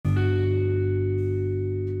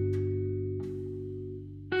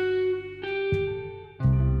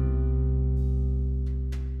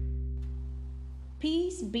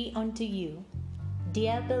be unto you.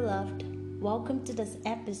 Dear beloved, welcome to this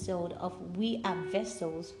episode of We Are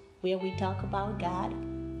Vessels, where we talk about God,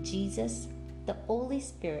 Jesus, the Holy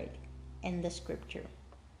Spirit, and the Scripture.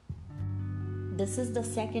 This is the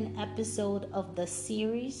second episode of the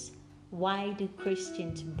series, Why Do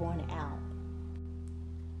Christians Burn Out?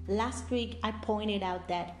 Last week, I pointed out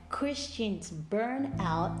that Christians burn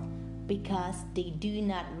out because they do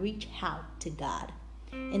not reach out to God.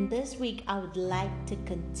 And this week, I would like to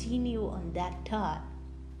continue on that thought,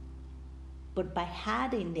 but by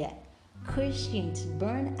adding that Christians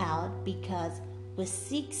burn out because we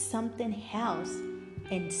seek something else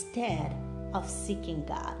instead of seeking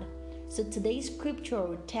God. So today's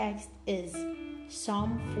scriptural text is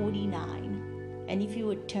Psalm 49. And if you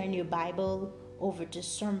would turn your Bible over to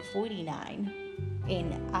Psalm 49,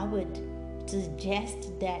 and I would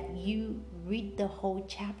suggest that you read the whole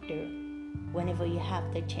chapter whenever you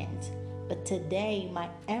have the chance. But today my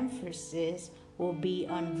emphasis will be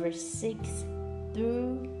on verse 6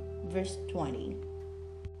 through verse 20.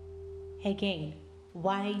 Again,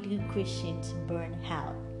 why do Christians burn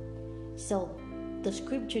out? So the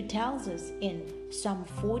scripture tells us in Psalm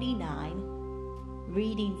 49,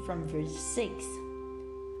 reading from verse 6,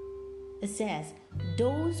 it says,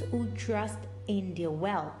 "Those who trust in their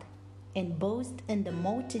wealth and boast in the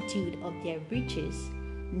multitude of their riches,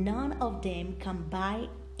 none of them can by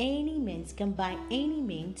any means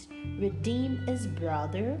redeem his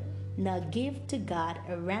brother, nor give to God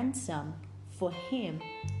a ransom for him."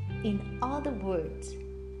 In other words,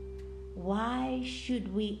 why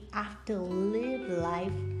should we have to live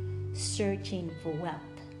life searching for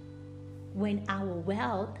wealth when our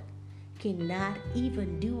wealth cannot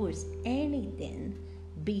even do us anything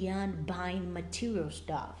beyond buying material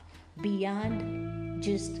stuff, beyond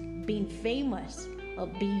just being famous, or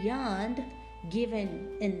beyond giving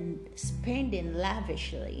and spending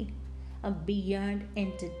lavishly, or beyond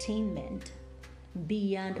entertainment,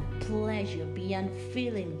 beyond pleasure, beyond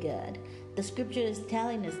feeling good? The scripture is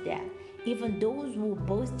telling us that even those who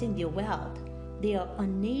boast in their wealth, they are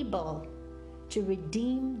unable to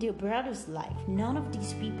redeem their brother's life. None of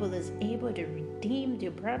these people is able to redeem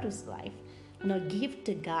their brother's life, nor give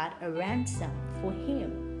to God a ransom for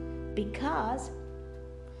him, because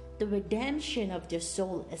the redemption of their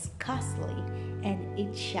soul is costly, and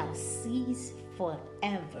it shall cease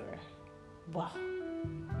forever. Wow.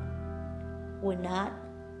 We're not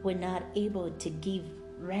able to give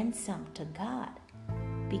ransom to God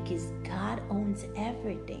because God owns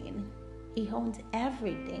everything. He owns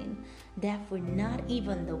everything. Therefore, not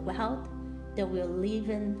even the wealth that we're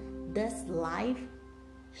living this life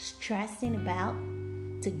stressing about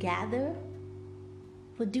to gather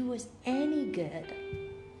will do us any good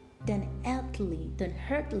than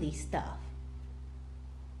earthly stuff.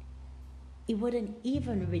 It wouldn't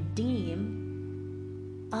even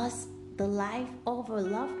redeem us, the life of our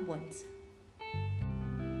loved ones.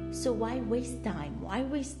 So why waste time? Why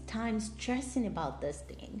waste time stressing about this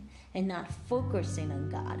thing and not focusing on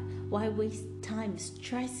God? Why waste time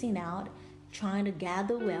stressing out, trying to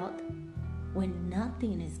gather wealth when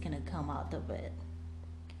nothing is going to come out of it?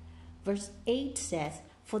 Verse 8 says,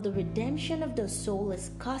 "For the redemption of the soul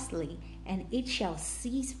is costly, and it shall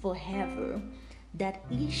cease forever, that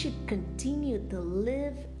he should continue to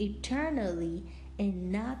live eternally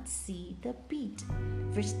and not see the pit."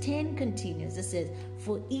 Verse 10 continues. It says,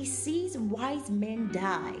 "For he sees wise men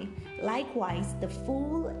die. Likewise, the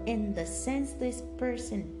fool and the senseless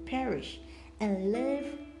person perish and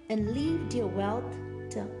leave their wealth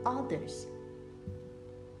to others."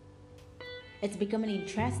 It's becoming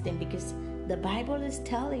interesting because the Bible is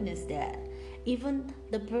telling us that even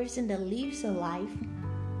the person that lives a life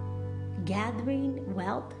gathering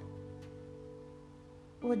wealth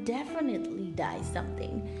will definitely die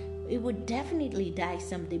something. It would definitely die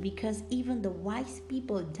something, because even the wise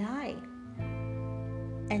people die,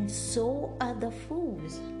 and so are the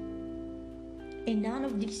fools. And none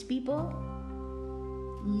of these people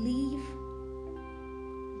leave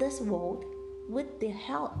this world with their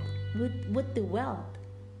health, with the wealth.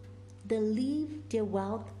 They leave their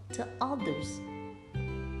wealth to others.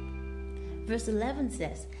 Verse 11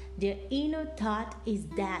 says, "Their inner thought is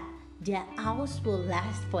that their house will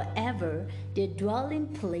last forever, their dwelling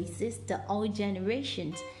places to all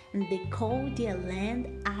generations, and they call their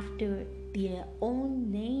land after their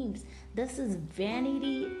own names." This is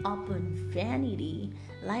vanity upon vanity.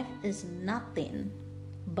 Life is nothing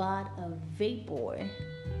but a vapor,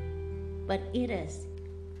 but it is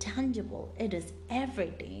tangible. It is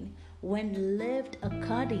everything when lived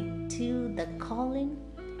according to the calling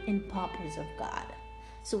and purpose of God.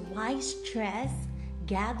 So why stress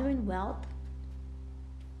gathering wealth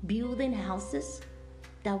building houses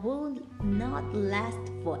that will not last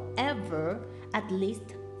forever, at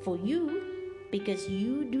least for you, because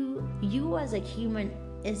you as a human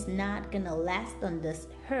is not gonna last on this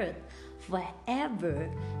earth forever,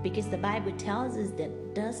 because the Bible tells us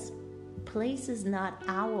that this place is not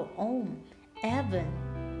our home. Heaven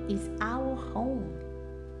is our home.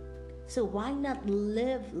 So why not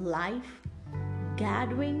live life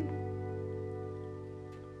gathering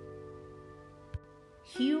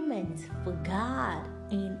humans for God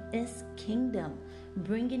in His kingdom,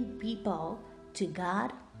 bringing people to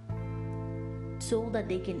God so that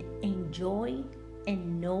they can enjoy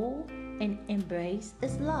and know and embrace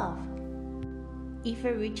His love. If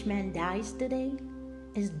a rich man dies today,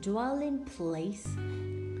 his dwelling place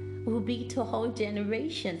will be to all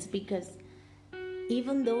generations, because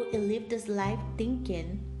even though he lived his life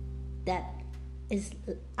thinking that his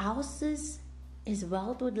houses, his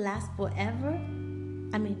wealth would last forever,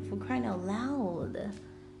 I mean, for crying out loud,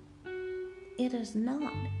 it is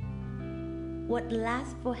not. What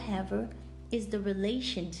lasts forever is the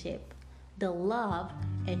relationship, the love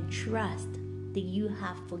and trust that you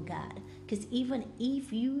have for God. Because even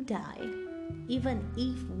if you die, even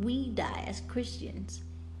if we die as Christians,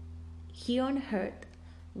 here on earth,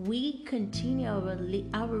 we continue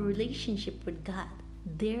our relationship with God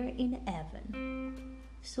there in heaven.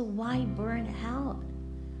 So why burn out?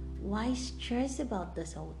 Why stress about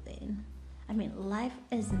this whole thing? I mean, life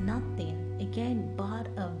is nothing, again, but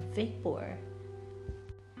a vapor.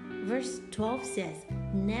 Verse 12 says,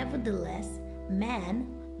 nevertheless, man,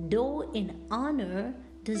 though in honor,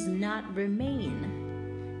 does not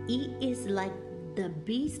remain. He is like the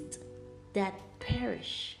beasts that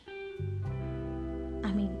perish.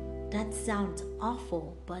 I mean, that sounds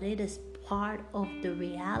awful, but it is part of the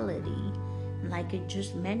reality, like I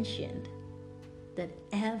just mentioned, that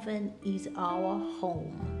heaven is our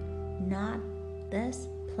home, not this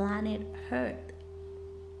planet Earth.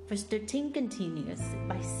 Verse 13 continues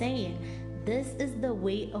by saying, this is the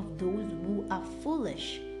way of those who are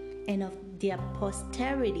foolish, and of their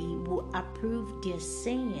posterity who approve their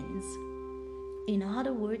sayings. In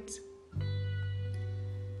other words,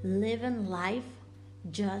 living life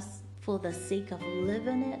just for the sake of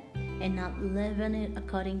living it and not living it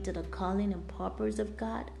according to the calling and purpose of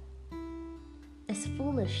God is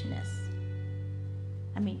foolishness.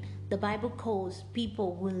 I mean, the Bible calls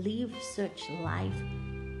people who live such life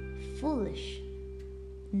foolish,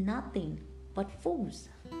 nothing but fools.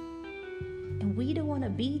 And we don't want to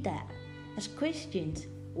be that. As Christians,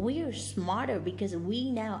 we are smarter because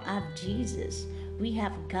we now have Jesus. We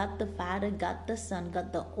have God the Father, God the Son,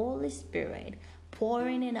 God the Holy Spirit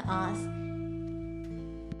pouring in us,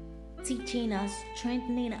 teaching us,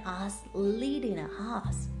 strengthening us, leading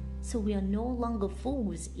us. So we are no longer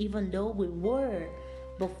fools, even though we were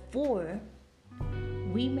before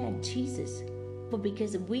we met Jesus. But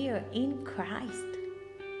because we are in Christ,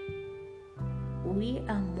 we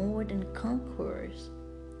are more than conquerors.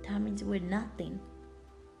 That means we're nothing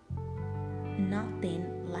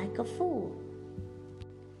like a fool.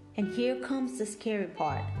 And here comes the scary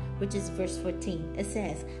part, which is verse 14. It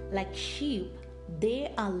says, like sheep,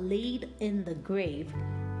 they are laid in the grave.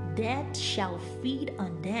 Death shall feed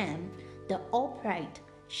on them. The upright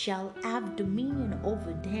shall have dominion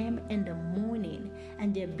over them in the morning,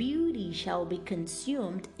 and their beauty shall be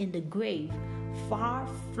consumed in the grave, far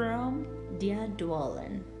from their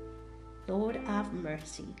dwelling. Lord, have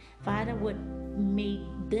mercy. Father, may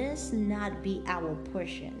this not be our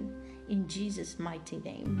portion. In Jesus' mighty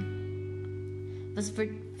name. Verse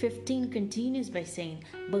 15 continues by saying,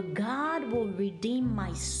 but God will redeem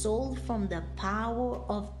my soul from the power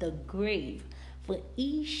of the grave, for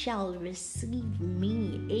he shall receive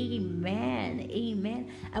me. Amen.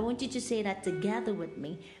 Amen. I want you to say that together with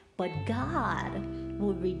me. But God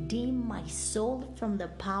will redeem my soul from the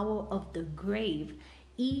power of the grave.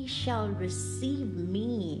 He shall receive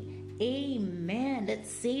me. Amen.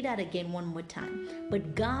 Let's say that again one more time.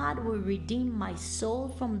 But God will redeem my soul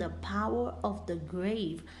from the power of the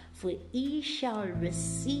grave, for he shall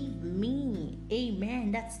receive me.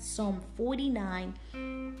 Amen. That's Psalm 49,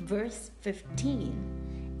 verse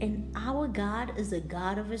 15. And our God is a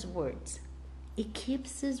God of his words. He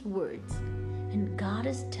keeps his words. And God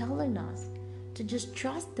is telling us to just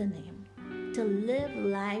trust in him, to live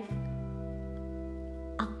life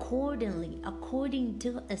according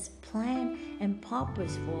to his plan and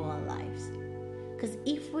purpose for our lives. Because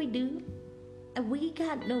if we do, we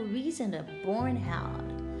got no reason to burn out.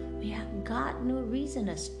 We have got no reason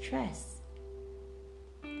to stress.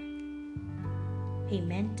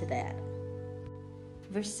 Amen to that.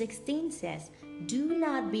 Verse 16 says, "Do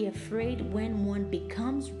not be afraid when one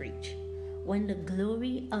becomes rich, when the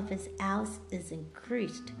glory of his house is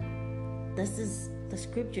increased." This is the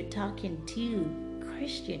scripture talking to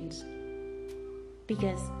Christians,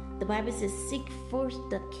 because the Bible says, "Seek first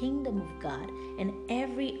the kingdom of God, and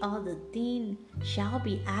every other thing shall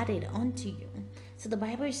be added unto you." So the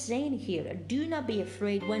Bible is saying here, do not be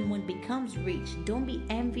afraid when one becomes rich. Don't be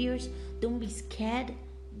envious. Don't be scared.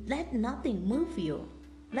 Let nothing move you.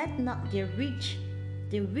 Let not their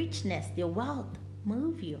richness, their wealth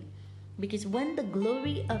move you. Because when the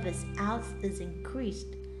glory of his house is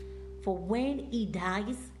increased, for when he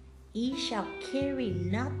dies, he shall carry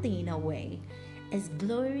nothing away. His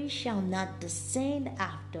glory shall not descend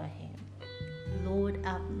after him. Lord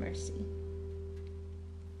have mercy.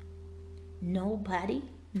 Nobody,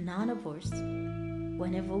 none of us,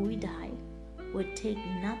 whenever we die, would take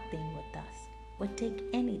nothing with us, would take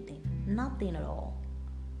anything, nothing at all.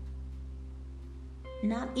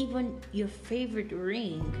 Not even your favorite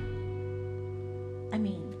ring. I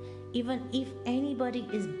mean, even if anybody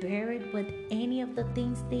is buried with any of the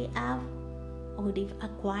things they have or they've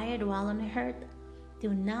acquired while on earth, they're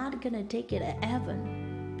not gonna take it to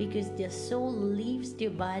heaven, because their soul leaves their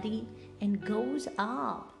body and goes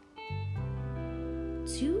up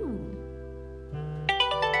to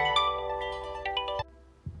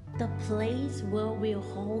the place where we're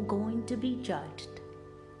all going to be judged.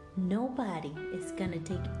 Nobody is gonna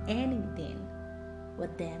take anything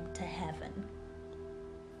with them to heaven.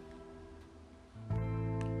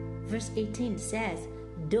 Verse 18 says,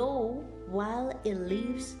 "Though while he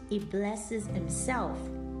lives, he blesses himself."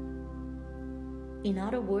 In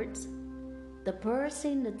other words, the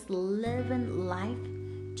person that's living life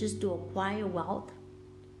just to acquire wealth,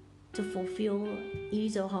 to fulfill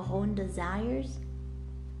his or her own desires,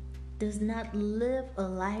 does not live a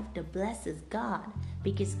life that blesses God,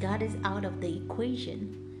 because God is out of the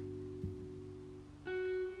equation.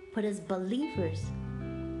 But as believers,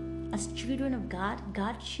 as children of God,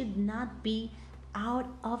 God should not be out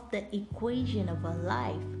of the equation of our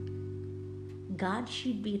life. God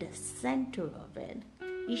should be the center of it.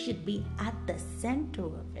 He should be at the center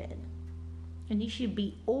of it. And He should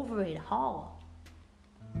be over it all.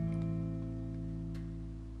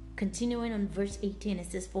 Continuing on verse 18,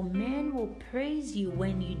 it says, "For men will praise you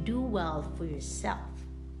when you do well for yourself."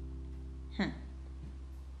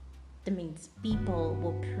 That means people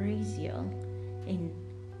will praise you, and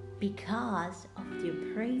because of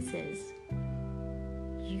their praises,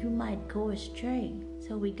 you might go astray.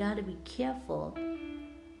 So we got to be careful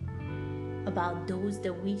about those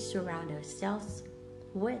that we surround ourselves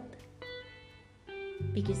with,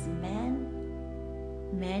 because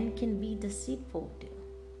men can be deceitful too.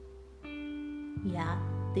 Yeah,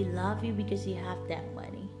 they love you because you have that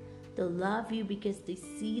money. They love you because they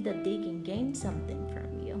see that they can gain something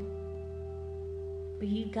from you. But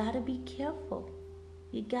you gotta be careful.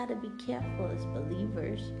 You gotta be careful as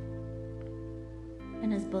believers.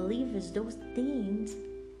 And as believers, those things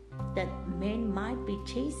that men might be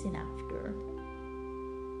chasing after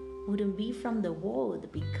wouldn't be from the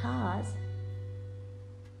world, because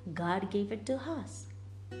God gave it to us.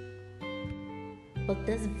 But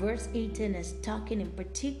this verse 18 is talking in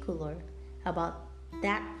particular about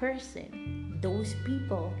that person, those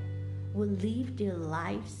people will live their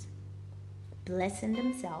lives blessing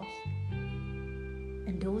themselves.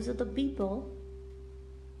 And those are the people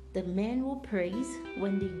that men will praise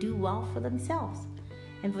when they do well for themselves.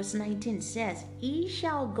 And verse 19 says, "He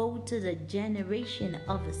shall go to the generation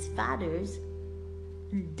of his fathers,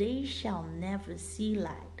 and they shall never see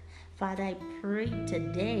light." Father, I pray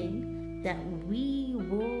today that we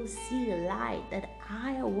will see light, that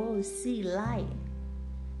I will see light,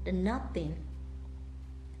 that nothing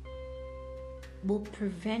will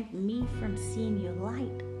prevent me from seeing your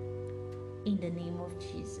light, in the name of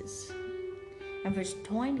Jesus. And verse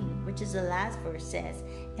 20, which is the last verse, says,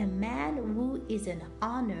 "A man who is in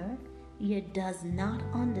honor yet does not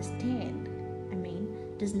understand,"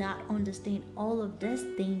 does not understand all of these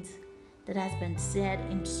things that has been said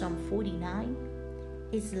in Psalm 49,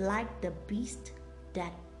 is like the beast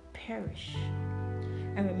that perish.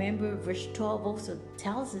 And remember, verse 12 also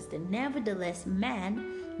tells us that nevertheless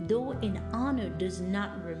man, though in honor does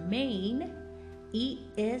not remain, he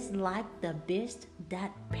is like the beast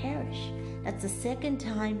that perish. That's the second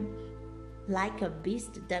time like a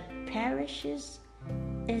beast that perishes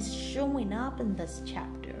is showing up in this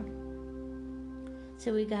chapter.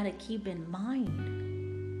 So we got to keep in mind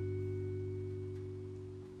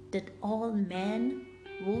that all men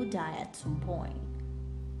will die at some point.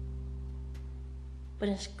 But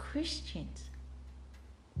as Christians,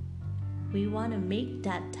 We want to make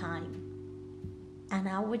that time and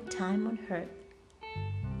our time on earth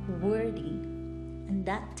worthy. And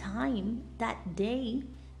that time, that day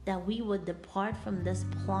that we will depart from this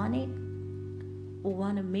planet, we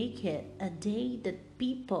want to make it a day that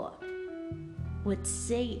people would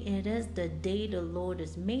say it is the day the Lord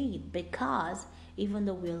has made, because even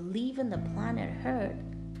though we're leaving the planet Earth,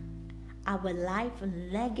 our life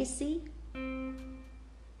and legacy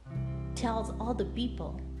tells all the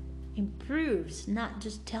people, improves, not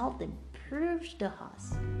just tells them, proves to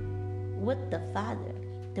us with the Father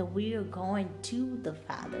that we are going to the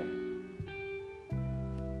Father.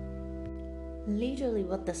 Literally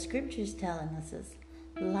what the scripture is telling us is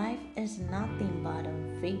life is nothing but a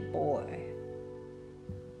vapor.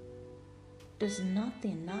 There's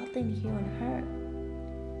nothing here on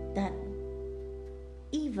earth that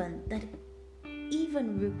even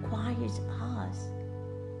requires us,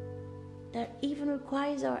 that even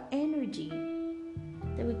requires our energy,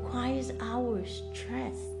 that requires our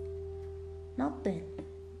stress. Nothing.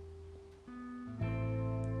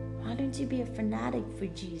 Why don't you be a fanatic for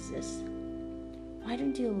Jesus? Why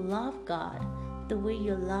don't you love God the way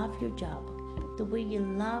you love your job, the way you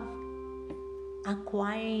love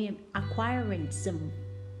acquiring some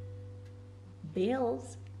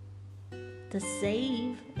bills to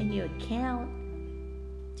save in your account,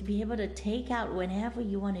 to be able to take out whenever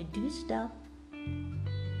you want to do stuff?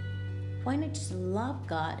 Why not just love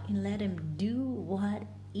God and let Him do what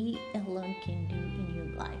He alone can do in your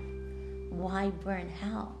life? Why burn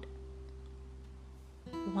out?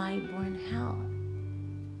 Why burn out?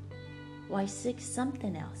 Why seek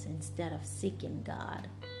something else instead of seeking God?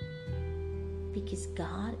 Because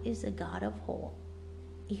God is a God of hope.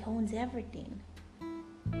 He owns everything.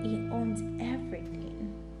 He owns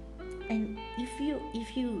everything. And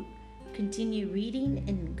if you continue reading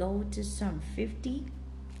and go to Psalm 50,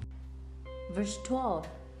 verse 12,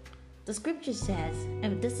 the scripture says,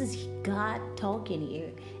 and this is God talking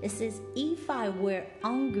here, it says, if I were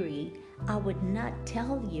hungry, I would not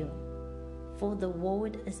tell you, for the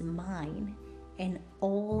world is mine and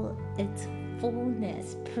all its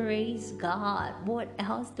fullness. Praise God. What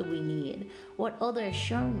else do we need? What other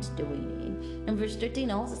assurance do we need? And verse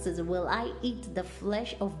 13 also says, will I eat the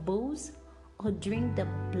flesh of bulls or drink the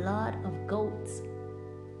blood of goats?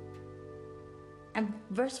 And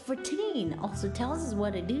verse 14 also tells us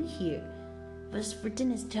what to do here. Verse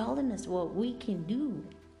 14 is telling us what we can do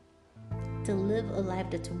to live a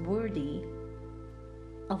life that's worthy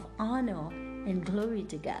of honor and glory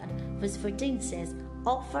to God. Verse 14 says,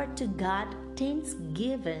 offer to God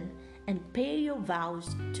thanksgiving and pay your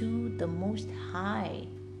vows to the Most High.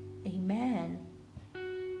 Amen.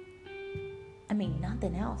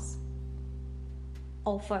 Nothing else.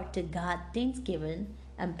 Offer to God thanksgiving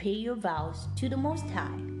and pay your vows to the Most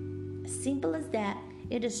High. As simple as that.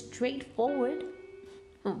 It is straightforward.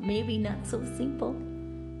 Or maybe not so simple,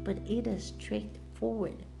 but it is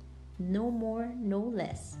straightforward. No more, no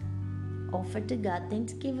less. Offer to God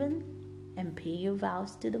thanksgiving and pay your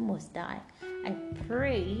vows to the Most High. I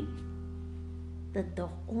pray that the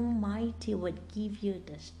Almighty would give you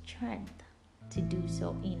the strength to do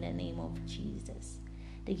so in the name of Jesus.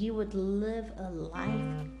 That you would live a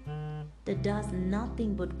life that does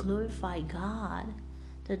nothing but glorify God,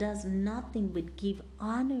 that does nothing but give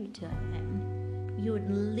honor to Him. You would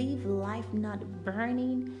live life not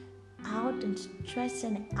burning out and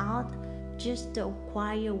stressing out just to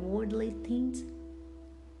acquire worldly things,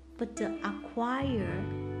 but to acquire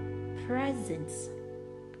presence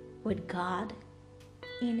with God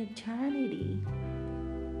in eternity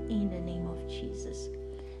in the name of Jesus.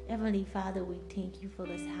 Heavenly Father, we thank you for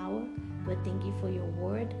this hour. We thank you for your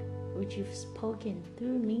word which you've spoken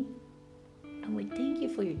through me. And we thank you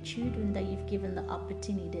for your children that you've given the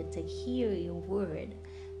opportunity to hear your word.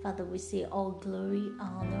 Father, we say all glory,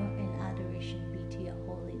 honor, and adoration be to your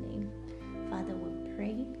holy name. Father,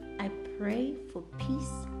 I pray for peace.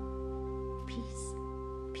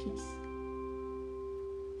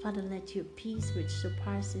 Father, let your peace, which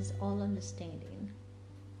surpasses all understanding,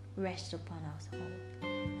 rest upon us all.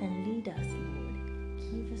 And lead us, Lord.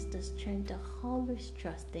 Give us the strength to always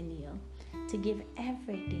trust in you, to give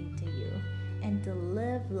everything to you, and to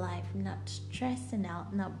live life not stressing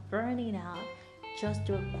out, not burning out, just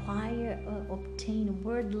to acquire or obtain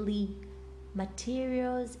worldly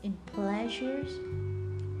materials and pleasures,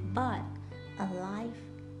 but a life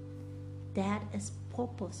that is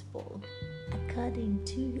purposeful according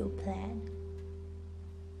to your plan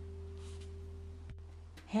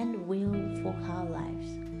and will for our lives.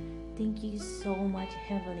 Thank you so much,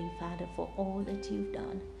 Heavenly Father, for all that you've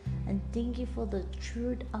done. And thank you for the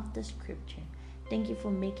truth of the scripture Thank you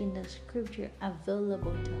for making the scripture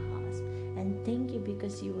available to us. And thank you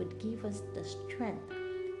because you would give us the strength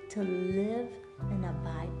to live and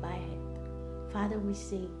abide by it. Father, we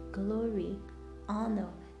say glory, honor,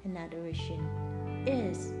 and adoration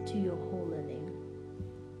is to your holy name.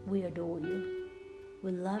 We adore you.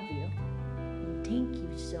 We love you. And thank you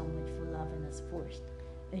so much for loving us first.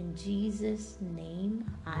 In Jesus' name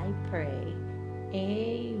I pray.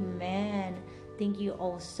 Amen. Thank you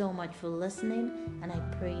all so much for listening, and I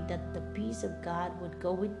pray that the peace of God would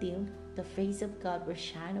go with you, the face of God will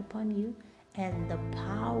shine upon you, and the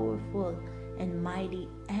powerful and mighty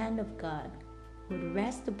hand of God would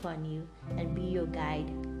rest upon you and be your guide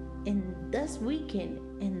in this weekend,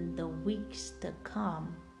 in the weeks to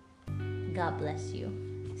come. God bless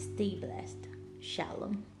you. Stay blessed.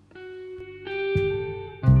 Shalom.